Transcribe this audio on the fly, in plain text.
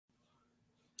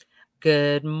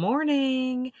Good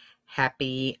morning.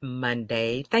 Happy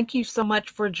Monday. Thank you so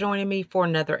much for joining me for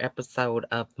another episode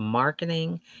of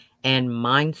Marketing and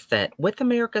Mindset with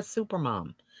America's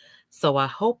Supermom. So I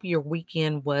hope your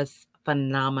weekend was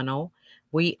phenomenal.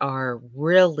 We are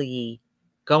really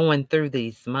going through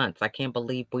these months. I can't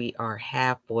believe we are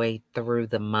halfway through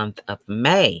the month of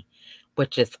May,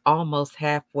 which is almost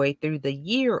halfway through the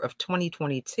year of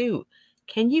 2022.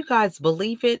 Can you guys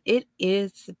believe it? It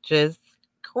is just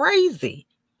crazy.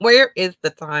 Where is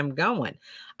the time going?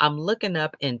 I'm looking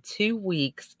up in 2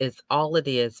 weeks is all it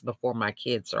is before my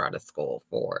kids are out of school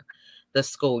for the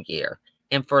school year.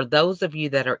 And for those of you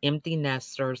that are empty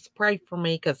nesters, pray for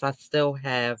me because I still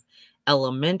have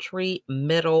elementary,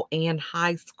 middle, and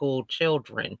high school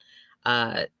children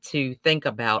to think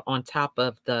about on top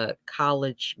of the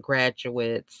college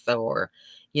graduates or,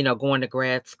 going to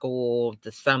grad school,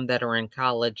 the some that are in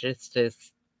college. It's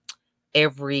just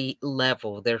every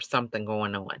level, there's something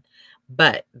going on.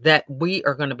 But that we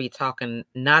are going to be talking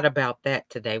not about that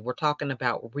today. We're talking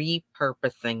about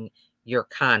repurposing your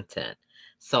content.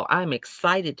 So I'm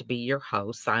excited to be your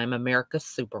host. I'm America's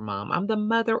Supermom. I'm the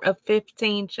mother of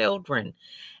 15 children,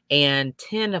 and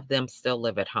 10 of them still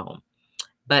live at home.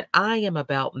 But I am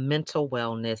about mental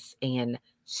wellness and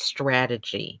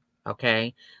strategy.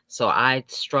 Okay. So I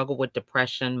struggled with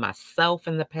depression myself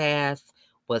in the past,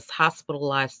 was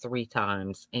hospitalized 3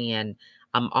 times, and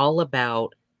I'm all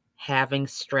about having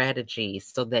strategies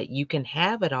so that you can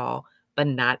have it all, but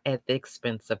not at the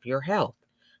expense of your health.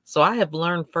 So I have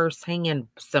learned firsthand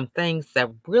some things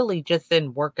that really just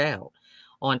didn't work out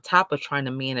on top of trying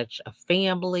to manage a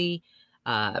family,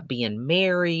 being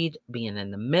married, being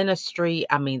in the ministry.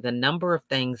 I mean, the number of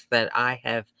things that I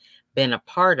have been a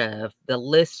part of, the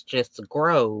list just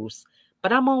grows.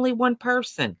 But I'm only one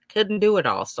person, couldn't do it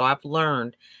all. So I've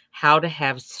learned how to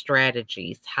have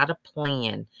strategies, how to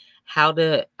plan, how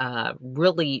to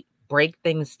really break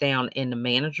things down into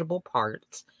manageable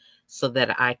parts so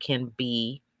that I can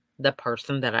be the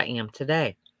person that I am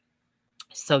today.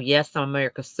 So, yes, I'm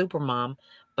America's Supermom,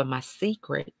 but my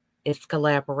secret is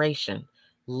collaboration,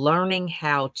 learning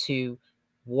how to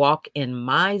walk in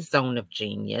my zone of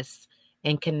genius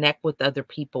and connect with other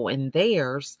people in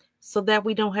theirs so that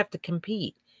we don't have to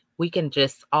compete. We can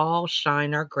just all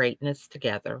shine our greatness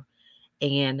together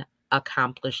and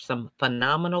accomplish some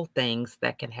phenomenal things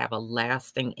that can have a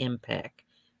lasting impact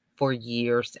for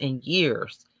years and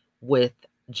years with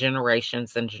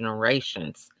generations and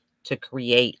generations to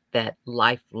create that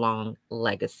lifelong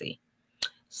legacy.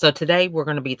 So today we're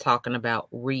going to be talking about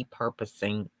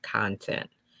repurposing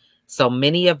content. So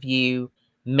many of you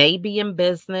may be in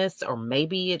business or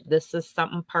maybe this is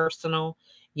something personal.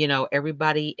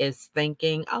 Everybody is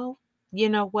thinking, oh, you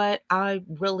know what? I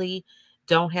really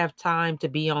don't have time to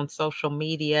be on social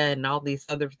media and all these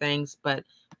other things. But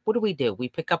what do? We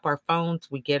pick up our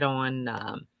phones, we get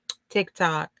on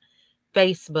TikTok,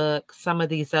 Facebook, some of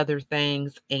these other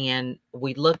things, and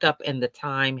we look up and the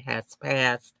time has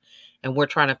passed and we're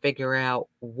trying to figure out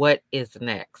what is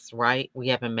next, right? We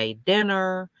haven't made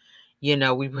dinner. We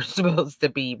were supposed to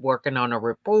be working on a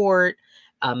report,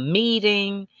 a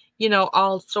meeting,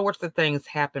 all sorts of things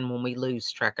happen when we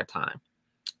lose track of time.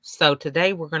 So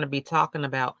today we're going to be talking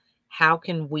about how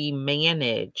can we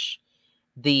manage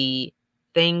the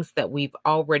things that we've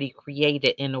already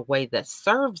created in a way that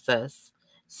serves us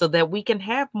so that we can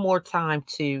have more time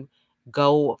to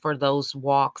go for those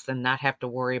walks and not have to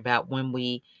worry about when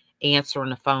we answer on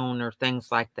the phone or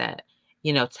things like that.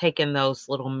 Taking those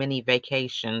little mini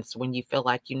vacations when you feel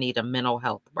like you need a mental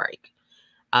health break.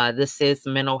 This is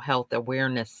Mental Health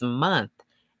Awareness Month.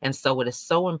 And so it is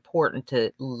so important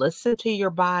to listen to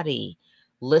your body,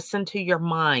 listen to your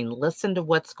mind, listen to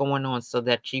what's going on so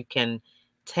that you can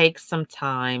take some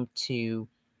time to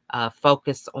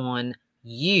focus on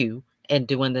you and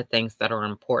doing the things that are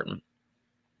important.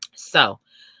 So,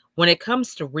 when it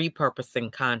comes to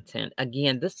repurposing content,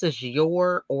 again, this is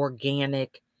your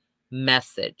organic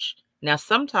message. Now,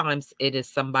 sometimes it is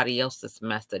somebody else's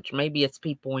message. Maybe it's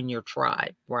people in your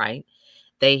tribe, right?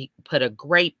 They put a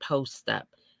great post up,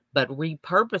 but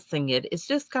repurposing it is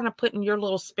just kind of putting your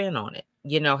little spin on it.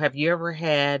 Have you ever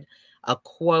had a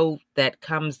quote that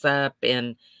comes up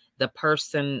and the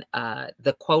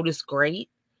quote is great,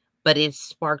 but it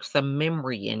sparks a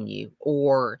memory in you,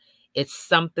 or it's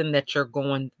something that you're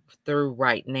going through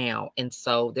right now. And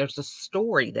so there's a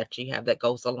story that you have that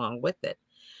goes along with it.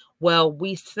 Well,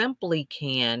 we simply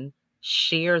can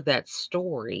share that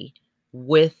story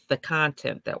with the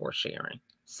content that we're sharing.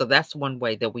 So that's one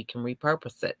way that we can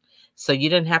repurpose it. So you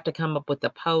didn't have to come up with a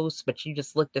post, but you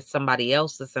just looked at somebody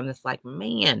else's and it's like,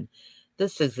 man,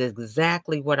 this is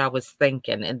exactly what I was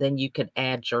thinking. And then you could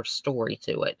add your story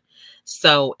to it.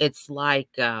 So it's like,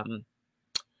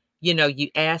 you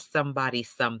ask somebody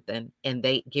something and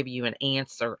they give you an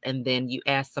answer, and then you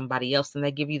ask somebody else and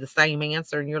they give you the same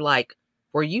answer. And you're like,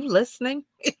 were you listening?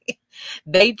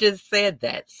 They just said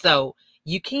that. So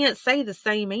you can't say the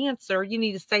same answer. You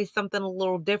need to say something a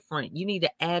little different. You need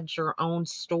to add your own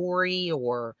story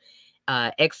or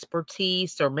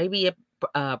expertise, or maybe it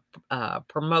uh,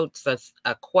 promotes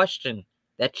a question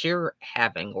that you're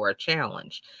having or a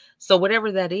challenge. So,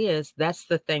 whatever that is, that's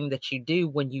the thing that you do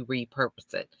when you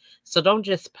repurpose it. So, don't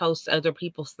just post other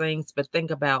people's things, but think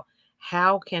about,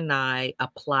 how can I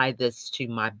apply this to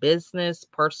my business,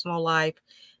 personal life,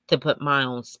 to put my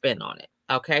own spin on it?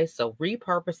 Okay, so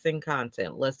repurposing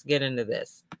content. Let's get into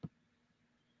this.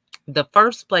 The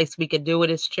first place we could do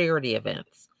it is charity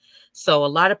events. So a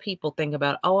lot of people think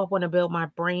about, oh, I want to build my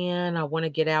brand. I want to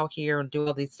get out here and do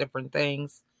all these different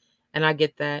things. And I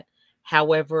get that.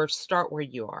 However, start where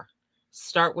you are.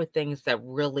 Start with things that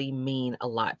really mean a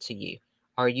lot to you.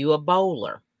 Are you a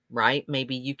bowler? Right?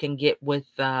 Maybe you can get with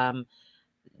some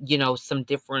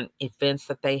different events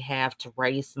that they have to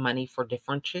raise money for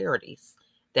different charities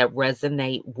that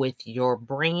resonate with your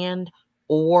brand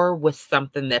or with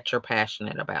something that you're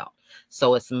passionate about.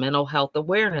 So it's Mental Health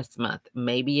Awareness Month.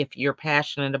 Maybe if you're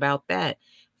passionate about that,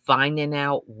 finding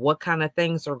out what kind of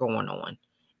things are going on.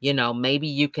 Maybe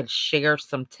you could share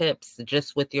some tips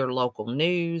just with your local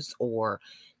news, or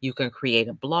you can create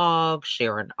a blog,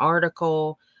 share an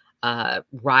article,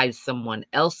 ride someone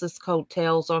else's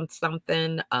coattails on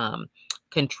something,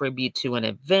 contribute to an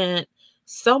event.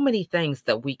 So many things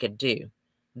that we could do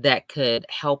that could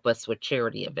help us with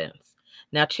charity events.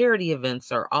 Now, charity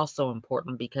events are also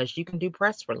important because you can do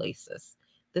press releases.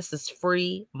 This is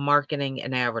free marketing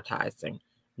and advertising,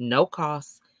 no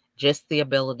cost, just the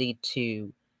ability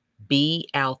to be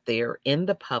out there in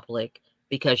the public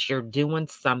because you're doing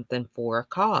something for a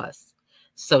cause.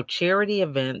 So charity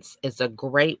events is a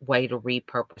great way to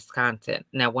repurpose content.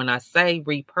 Now, when I say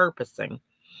repurposing,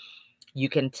 you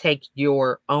can take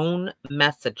your own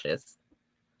messages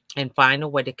and find a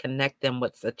way to connect them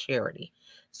with a charity.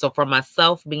 So for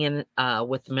myself, being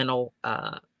with Mental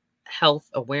Health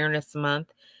Awareness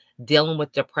Month, dealing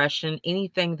with depression,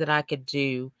 anything that I could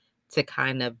do to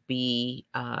kind of be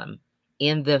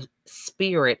in the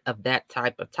spirit of that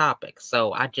type of topic.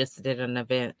 So I just did an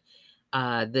event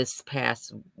this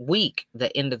past week,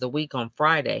 the end of the week on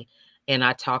Friday, and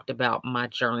I talked about my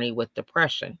journey with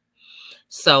depression.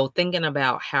 So thinking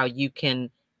about how you can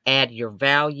add your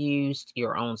values,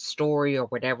 your own story, or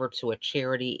whatever to a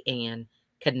charity and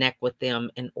connect with them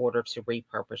in order to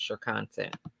repurpose your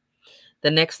content.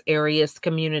 The next area is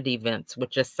community events,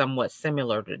 which is somewhat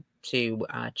similar to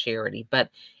charity, but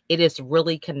it is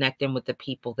really connecting with the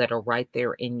people that are right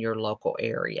there in your local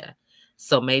area.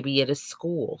 So maybe it is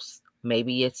schools,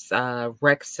 maybe it's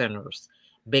rec centers,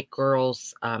 big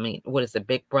girls. I mean, what is it?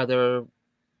 Big brother,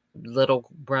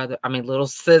 little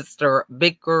sister,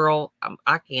 big girl.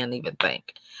 I can't even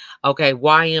think. Okay,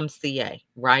 YMCA,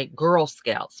 right? Girl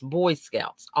Scouts, Boy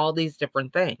Scouts, all these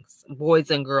different things. Boys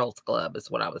and Girls Club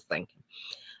is what I was thinking.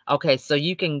 Okay, so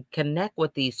you can connect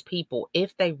with these people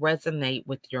if they resonate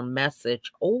with your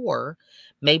message, or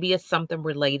maybe it's something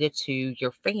related to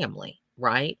your family,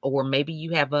 right? Or maybe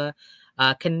you have a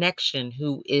connection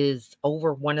who is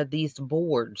over one of these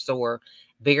boards or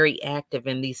very active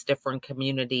in these different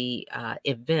community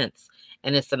events,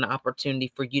 and it's an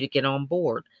opportunity for you to get on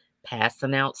board,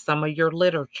 passing out some of your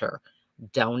literature,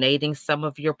 donating some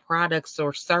of your products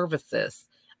or services,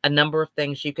 a number of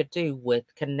things you could do with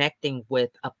connecting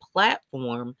with a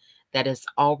platform that has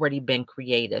already been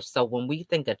created. So when we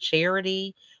think of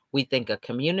charity, we think of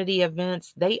community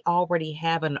events, they already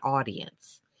have an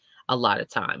audience a lot of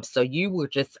times. So you were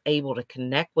just able to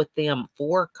connect with them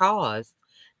for a cause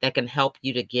that can help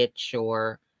you to get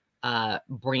your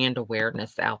brand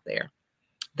awareness out there.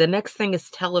 The next thing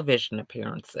is television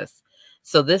appearances.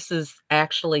 So this is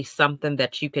actually something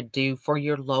that you could do for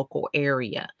your local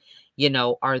area.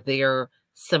 Are there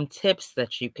some tips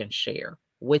that you can share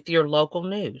with your local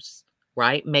news,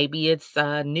 right? Maybe it's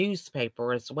a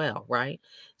newspaper as well, right?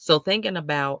 So thinking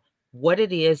about what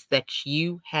it is that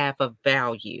you have of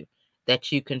value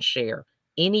that you can share,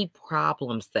 any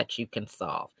problems that you can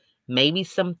solve, maybe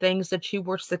some things that you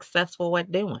were successful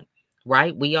at doing,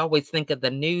 right? We always think of the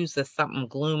news as something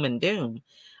gloom and doom,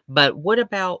 but what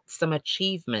about some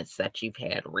achievements that you've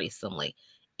had recently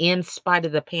in spite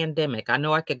of the pandemic? I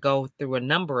know I could go through a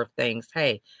number of things.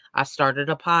 Hey, I started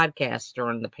a podcast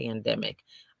during the pandemic.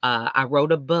 I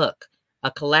wrote a book.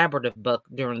 a collaborative book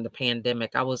during the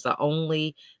pandemic. I was the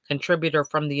only contributor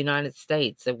from the United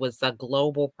States. It was a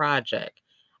global project.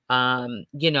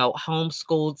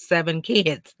 Homeschooled 7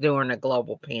 kids during a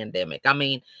global pandemic. I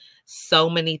mean, so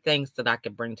many things that I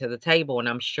could bring to the table, and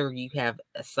I'm sure you have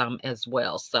some as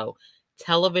well. So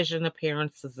television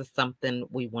appearances is something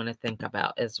we want to think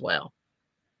about as well.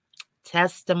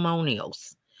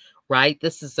 Testimonials, right?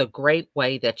 This is a great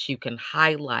way that you can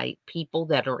highlight people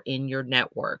that are in your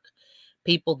network,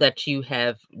 people that you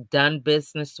have done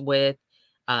business with,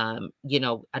 an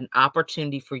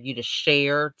opportunity for you to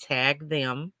share, tag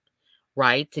them,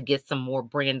 right? To get some more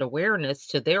brand awareness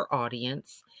to their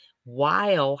audience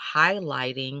while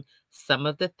highlighting some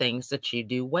of the things that you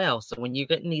do well. So when you're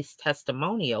getting these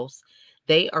testimonials,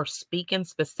 they are speaking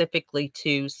specifically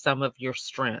to some of your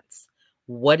strengths.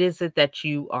 What is it that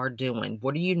you are doing?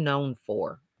 What are you known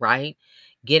for, right?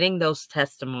 Getting those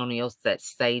testimonials that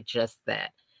say just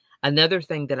that. Another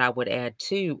thing that I would add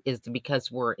too is because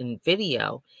we're in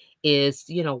video, is,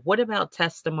 what about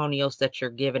testimonials that you're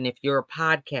given if you're a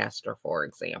podcaster, for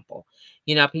example?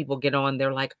 People get on,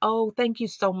 they're like, oh, thank you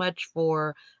so much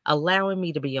for allowing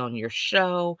me to be on your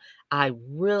show. I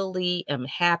really am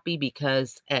happy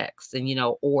because X, and,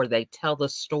 or they tell the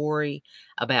story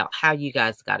about how you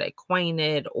guys got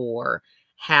acquainted or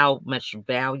how much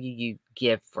value you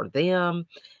give for them,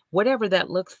 whatever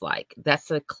that looks like. That's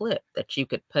a clip that you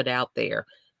could put out there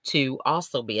to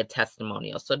also be a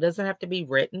testimonial. So it doesn't have to be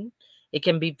written. It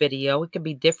can be video. It can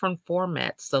be different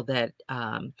formats so that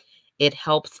it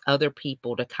helps other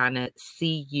people to kind of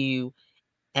see you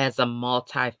as a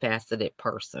multifaceted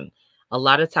person. A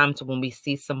lot of times when we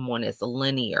see someone as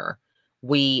linear,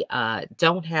 we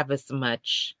don't have as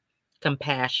much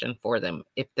compassion for them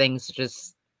if things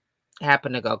just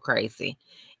happen to go crazy.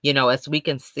 As we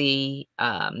can see,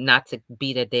 not to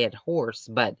beat a dead horse,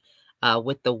 but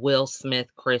with the Will Smith,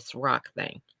 Chris Rock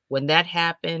thing, when that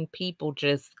happened, people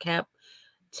just kept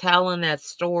telling that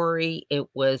story. It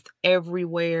was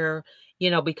everywhere,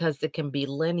 because it can be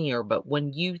linear. But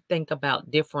when you think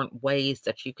about different ways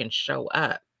that you can show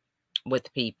up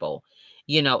with people,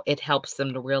 it helps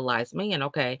them to realize, man,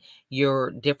 okay, you're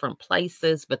different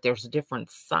places, but there's different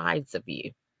sides of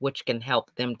you, which can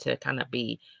help them to kind of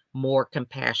be more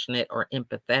compassionate or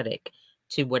empathetic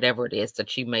to whatever it is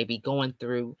that you may be going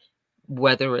through,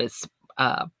 whether it's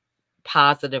uh,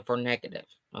 positive or negative.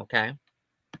 Okay.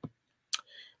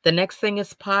 The next thing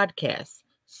is podcasts.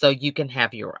 So you can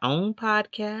have your own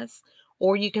podcast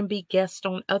or you can be guest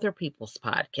on other people's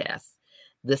podcasts.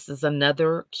 This is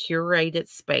another curated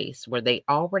space where they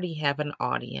already have an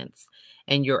audience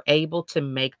and you're able to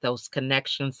make those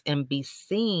connections and be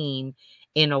seen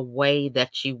in a way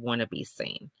that you want to be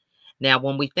seen. Now,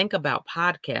 when we think about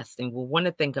podcasting, we want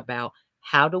to think about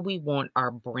how do we want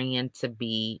our brand to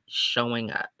be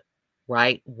showing up,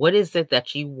 right? What is it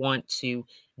that you want to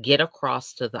get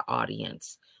across to the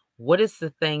audience? What is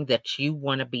the thing that you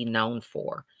want to be known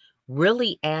for?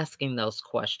 Really asking those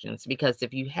questions, because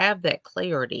if you have that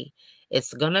clarity,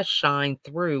 it's going to shine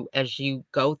through as you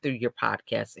go through your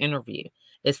podcast interview.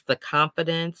 It's the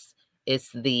confidence,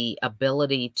 it's the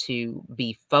ability to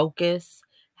be focused,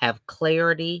 have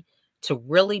clarity, to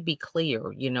really be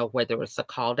clear, whether it's a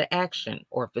call to action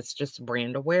or if it's just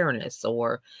brand awareness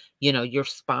or, you're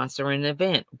sponsoring an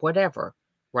event, whatever,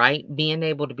 right? Being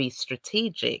able to be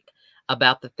strategic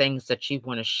about the things that you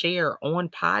want to share on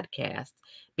podcasts,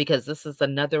 because this is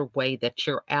another way that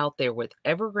you're out there with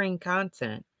evergreen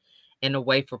content in a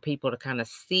way for people to kind of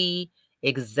see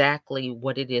exactly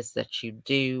what it is that you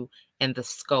do and the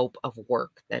scope of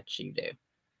work that you do.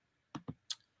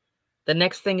 The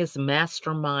next thing is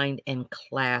mastermind and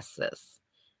classes.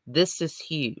 This is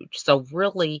huge. So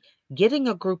really getting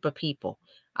a group of people.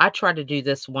 I try to do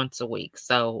this once a week.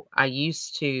 So I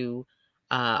used to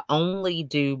only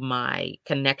do my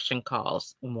connection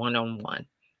calls one-on-one.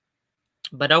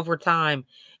 But over time,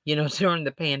 during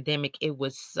the pandemic, it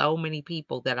was so many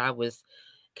people that I was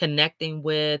connecting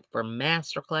with, from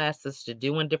master classes to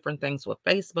doing different things with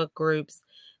Facebook groups,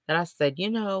 that I said,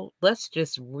 let's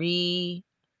just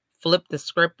flip the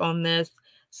script on this.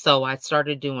 So I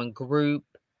started doing group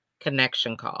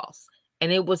connection calls.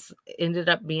 And ended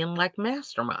up being like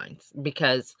masterminds,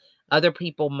 because other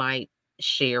people might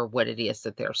share what it is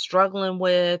that they're struggling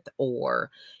with,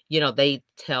 or, they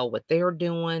tell what they're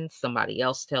doing, somebody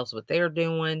else tells what they're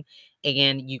doing,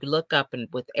 and you look up, and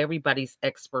with everybody's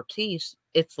expertise,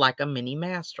 it's like a mini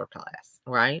masterclass,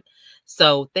 right?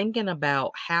 So thinking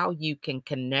about how you can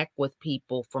connect with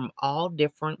people from all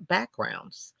different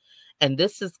backgrounds. And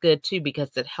this is good too, because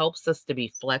it helps us to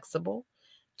be flexible,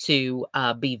 to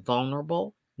be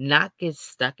vulnerable, not get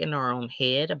stuck in our own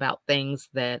head about things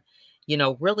that,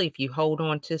 really, if you hold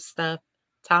on to stuff,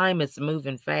 time is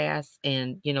moving fast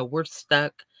and, we're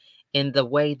stuck in the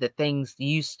way that things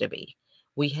used to be.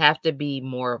 We have to be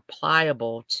more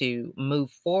pliable to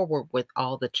move forward with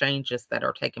all the changes that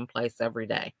are taking place every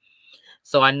day.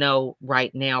 So I know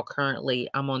right now, currently,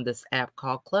 I'm on this app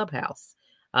called Clubhouse.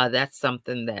 That's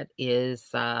something that is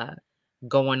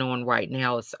going on right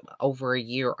now. It's over a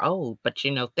year old, but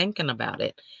thinking about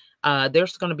it,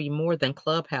 there's going to be more than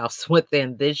Clubhouse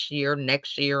within this year,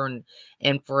 next year,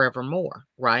 and forevermore,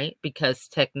 right? Because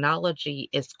technology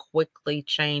is quickly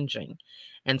changing,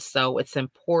 and so it's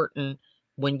important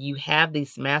when you have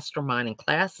these masterminding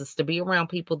classes to be around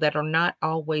people that are not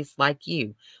always like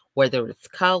you, whether it's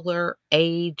color,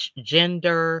 age,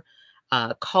 gender,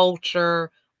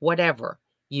 culture, whatever.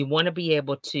 You want to be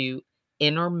able to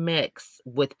intermix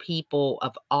with people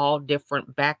of all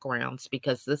different backgrounds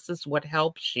because this is what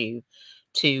helps you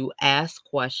to ask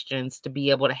questions, to be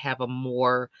able to have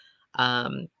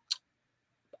um,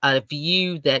 a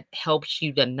view that helps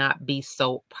you to not be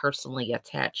so personally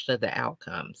attached to the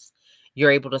outcomes.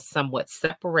 You're able to somewhat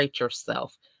separate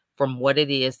yourself from what it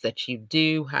is that you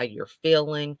do, how you're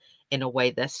feeling in a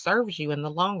way that serves you in the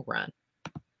long run.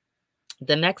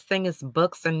 The next thing is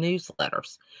books and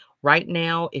newsletters. Right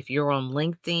now, if you're on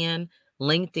LinkedIn,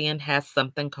 LinkedIn has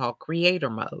something called creator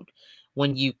mode.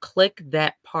 When you click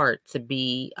that part to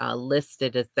be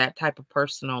listed as that type of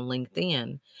person on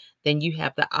LinkedIn, then you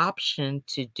have the option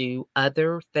to do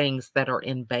other things that are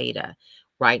in beta.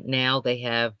 Right now, they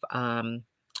have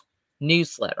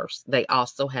newsletters. They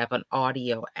also have an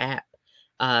audio app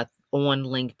uh, on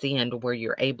LinkedIn where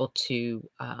you're able to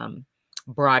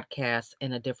broadcast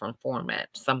in a different format,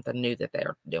 something new that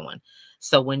they're doing.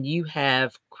 So when you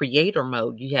have creator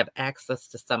mode, you have access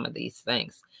to some of these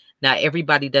things. Now,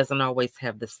 everybody doesn't always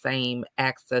have the same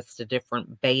access to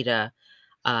different beta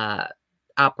uh,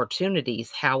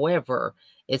 opportunities. However,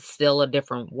 it's still a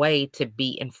different way to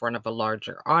be in front of a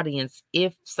larger audience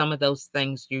if some of those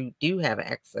things you do have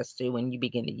access to and you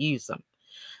begin to use them.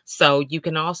 So you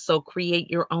can also create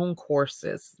your own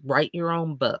courses, write your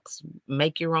own books,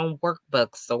 make your own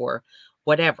workbooks or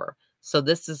whatever. So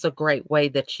this is a great way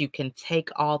that you can take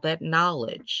all that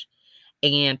knowledge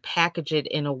and package it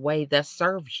in a way that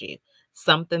serves you,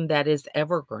 something that is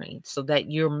evergreen so that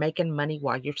you're making money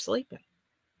while you're sleeping.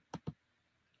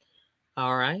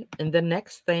 All right. And the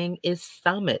next thing is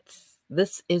summits.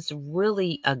 This is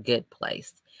really a good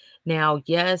place. Now,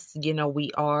 yes,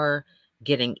 we are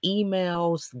getting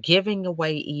emails, giving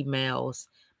away emails,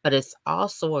 but it's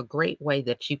also a great way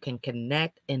that you can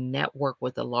connect and network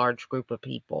with a large group of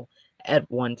people at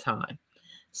one time.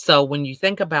 So when you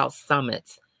think about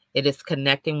summits, it is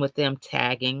connecting with them,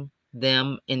 tagging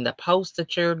them in the post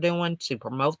that you're doing to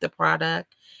promote the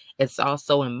product. It's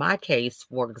also, in my case,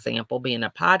 for example, being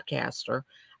a podcaster,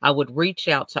 I would reach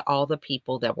out to all the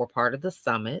people that were part of the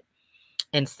summit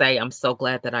and say, I'm so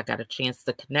glad that I got a chance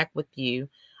to connect with you.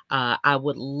 I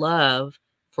would love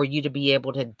for you to be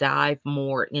able to dive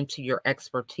more into your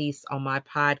expertise on my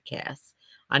podcast.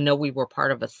 I know we were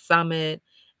part of a summit,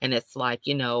 and it's like,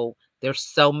 there's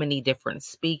so many different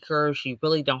speakers. You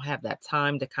really don't have that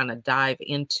time to kind of dive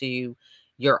into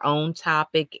your own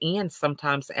topic and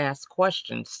sometimes ask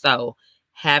questions. So,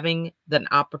 having the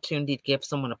opportunity to give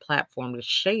someone a platform to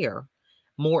share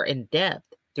more in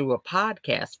depth through a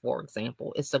podcast, for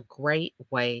example, is a great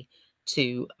way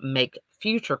to make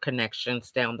future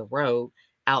connections down the road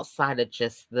outside of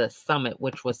just the summit,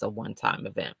 which was a one-time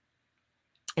event.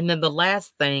 And then the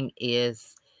last thing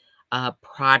is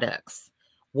products.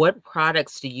 What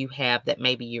products do you have that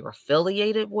maybe you're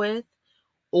affiliated with,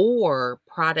 or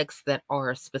products that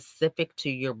are specific to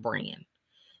your brand?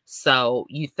 So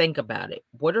you think about it.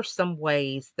 What are some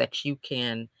ways that you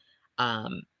can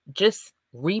um, just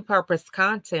repurpose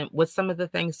content with some of the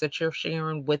things that you're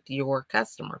sharing with your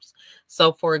customers?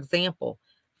 So, for example,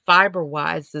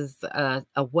 FiberWise is a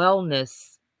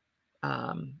wellness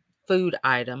food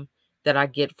item that I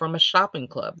get from a shopping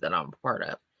club that I'm a part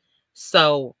of.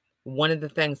 So, one of the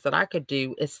things that I could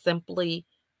do is simply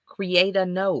create a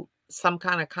note, some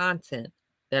kind of content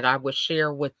that I would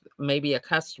share with maybe a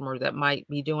customer that might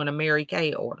be doing a Mary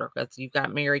Kay order, because you've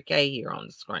got Mary Kay here on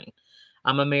the screen.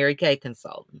 I'm a Mary Kay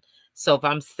consultant. So if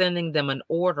I'm sending them an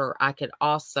order, I could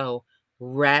also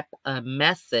wrap a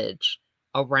message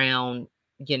around,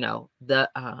 the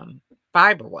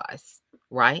FiberWise,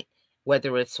 right?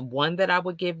 Whether it's one that I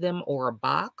would give them or a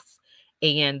box.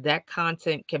 And that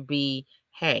content can be,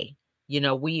 hey,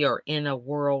 we are in a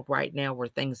world right now where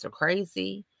things are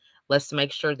crazy. Let's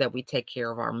make sure that we take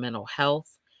care of our mental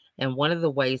health And one of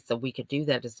the ways that we could do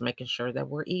that is making sure that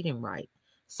we're eating right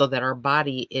so that our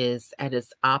body is at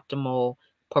its optimal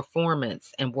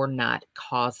performance and we're not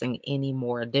causing any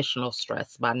more additional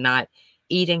stress by not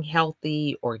eating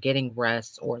healthy or getting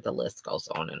rest, or the list goes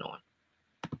on and on.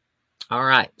 All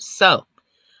right. So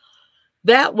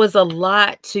that was a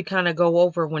lot to kind of go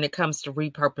over when it comes to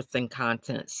repurposing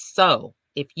content. So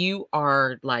if you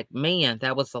are like, man,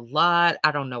 that was a lot,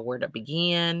 I don't know where to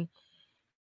begin,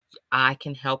 I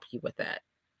can help you with that.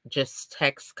 Just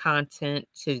text content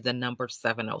to the number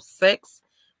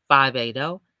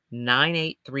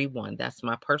 706-580-9831. That's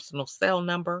my personal cell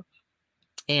number.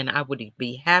 And I would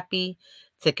be happy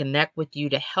to connect with you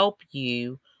to help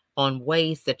you on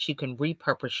ways that you can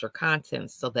repurpose your content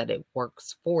so that it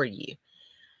works for you.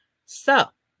 So,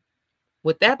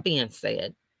 with that being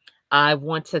said, I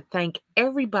want to thank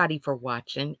everybody for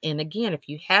watching. And again, if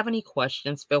you have any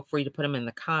questions, feel free to put them in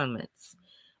the comments.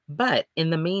 But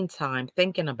in the meantime,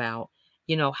 thinking about,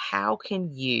 how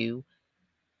can you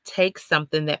take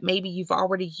something that maybe you've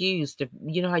already used? If,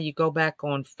 you know how you go back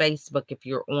on Facebook if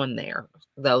you're on there,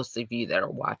 those of you that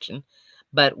are watching.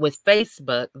 But with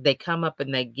Facebook, they come up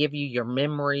and they give you your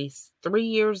memories. 3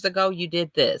 years ago, you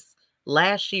did this.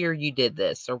 Last year, you did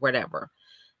this, or whatever.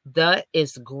 That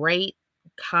is great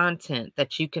content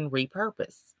that you can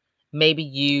repurpose. Maybe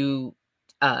you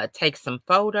take some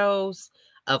photos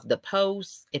of the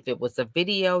post. If it was a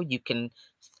video, you can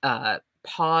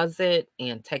pause it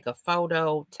and take a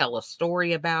photo, tell a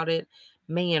story about it.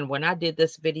 Man, when I did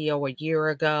this video a year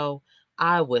ago,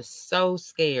 I was so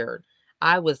scared.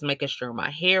 I was making sure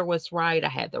my hair was right. I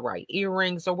had the right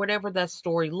earrings, or whatever that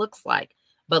story looks like.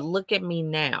 But look at me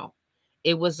now.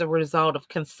 It was a result of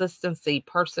consistency,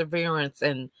 perseverance,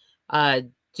 and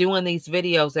doing these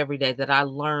videos every day that I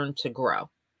learned to grow,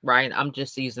 right? I'm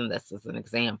just using this as an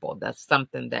example. That's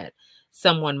something that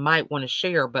someone might want to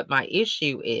share. But my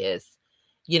issue is,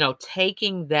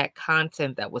 taking that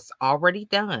content that was already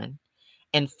done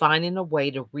and finding a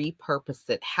way to repurpose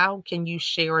it. How can you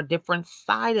share a different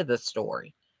side of the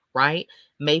story, right?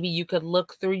 Maybe you could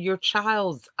look through your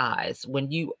child's eyes.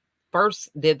 When you first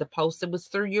did the post, it was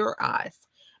through your eyes.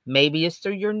 Maybe it's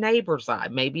through your neighbor's eye.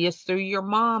 Maybe it's through your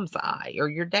mom's eye or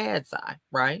your dad's eye,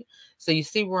 right? So you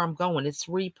see where I'm going. It's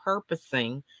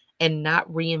repurposing and not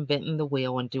reinventing the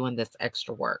wheel and doing this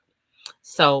extra work.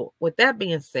 So with that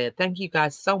being said, thank you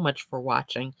guys so much for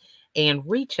watching, and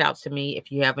reach out to me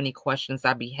if you have any questions.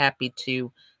 I'd be happy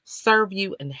to serve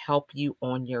you and help you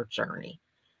on your journey.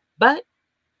 But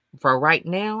for right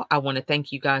now, I want to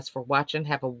thank you guys for watching.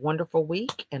 Have a wonderful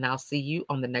week, and I'll see you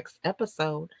on the next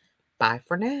episode. Bye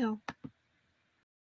for now.